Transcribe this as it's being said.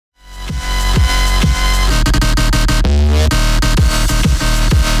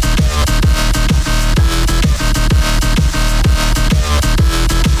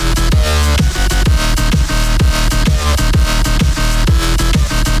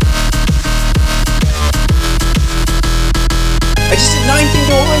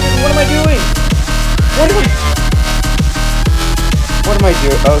I doing? What am I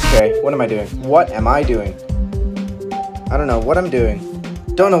doing? Okay, what am I doing? What am I doing? I don't know what I'm doing.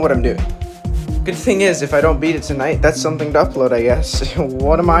 Don't know what I'm doing. Good thing is, if I don't beat it tonight, that's something to upload, I guess.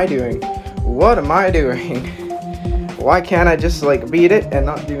 What am I doing? What am I doing? Why can't I just, like, beat it and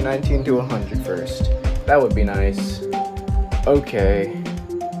not do 19 to 100 first? That would be nice. Okay.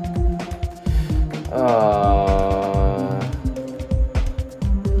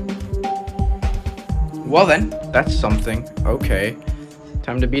 Well then, that's something. Okay.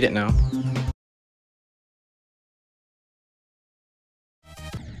 Time to beat it now.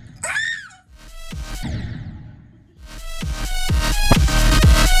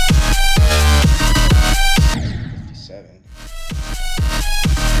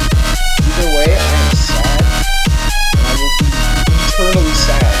 Either way, I am sad, and I will be eternally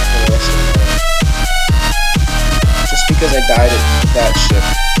sad for the rest of my life. Just because I died at that ship.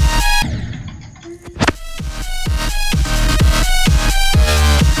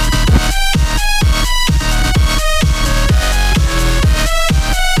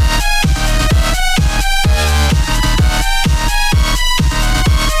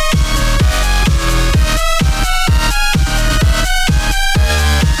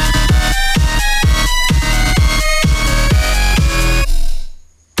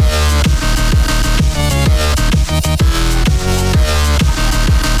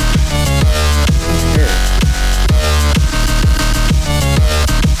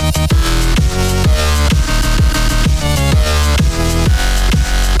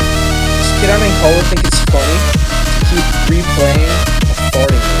 I think it's funny to keep replaying a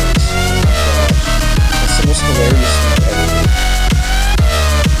farting noise. Oh my gosh. That's the most hilarious thing I've ever heard.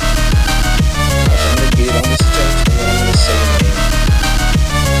 I'm gonna beat it on this attempt, and then I'm gonna say a name.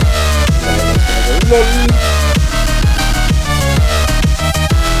 And then everyone's gonna go, LOL!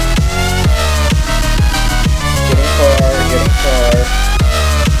 Getting far, getting far.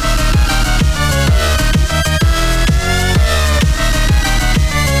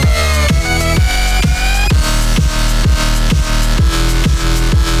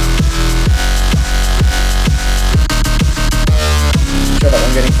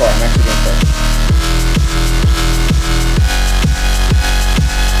 I'm getting far. I'm actually getting far.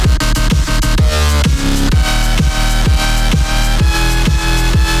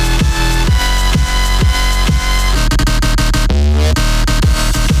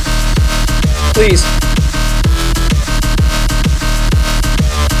 Please.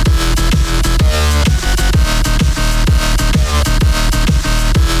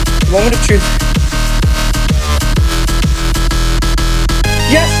 Moment of truth.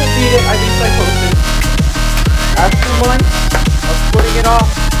 Yes, I beat it. I beat Psychosis. After months of putting it off,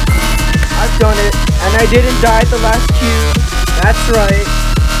 I've done it, and I didn't die at the last cube. That's right.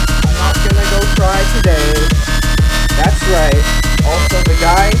 I'm not gonna go try today. That's right. Also, the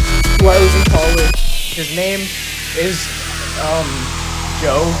guy who I was in college, his name is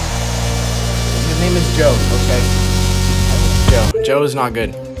Joe. His name is Joe. Okay. Joe is not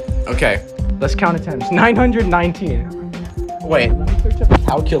good. Okay. Let's count attempts. 919. Wait, let me search up a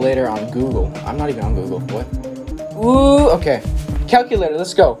calculator on Google. I'm not even on Google. What? Ooh, okay. Calculator,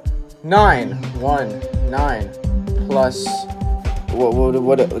 let's go. 919 plus.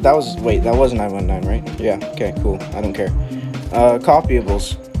 What? That was. Wait, that was 919, right? Yeah. Okay. Cool. I don't care.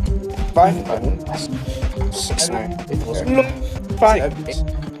 Copyables. 5. 6. 9. 5.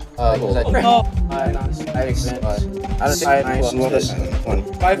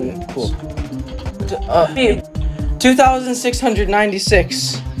 Cool.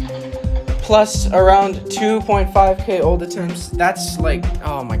 2,696 plus around 2.5k old attempts. That's like,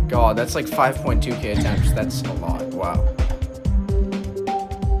 oh my god, that's like 5.2k attempts. That's a lot. Wow.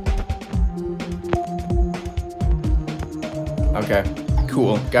 Okay,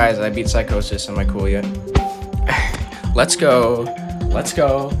 cool. Guys, I beat Psychosis. Am I cool yet? Let's go. Let's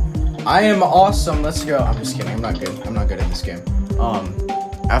go. I am awesome. Let's go. I'm just kidding. I'm not good. I'm not good at this game.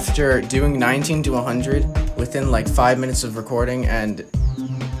 After doing 19 to 100 within like 5 minutes of recording and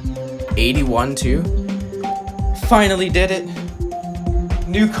 81 too, finally did it.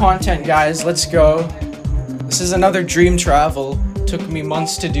 New content, guys. Let's go. This is another dream travel. Took me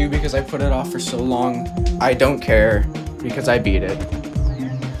months to do because I put it off for so long. I don't care because I beat it.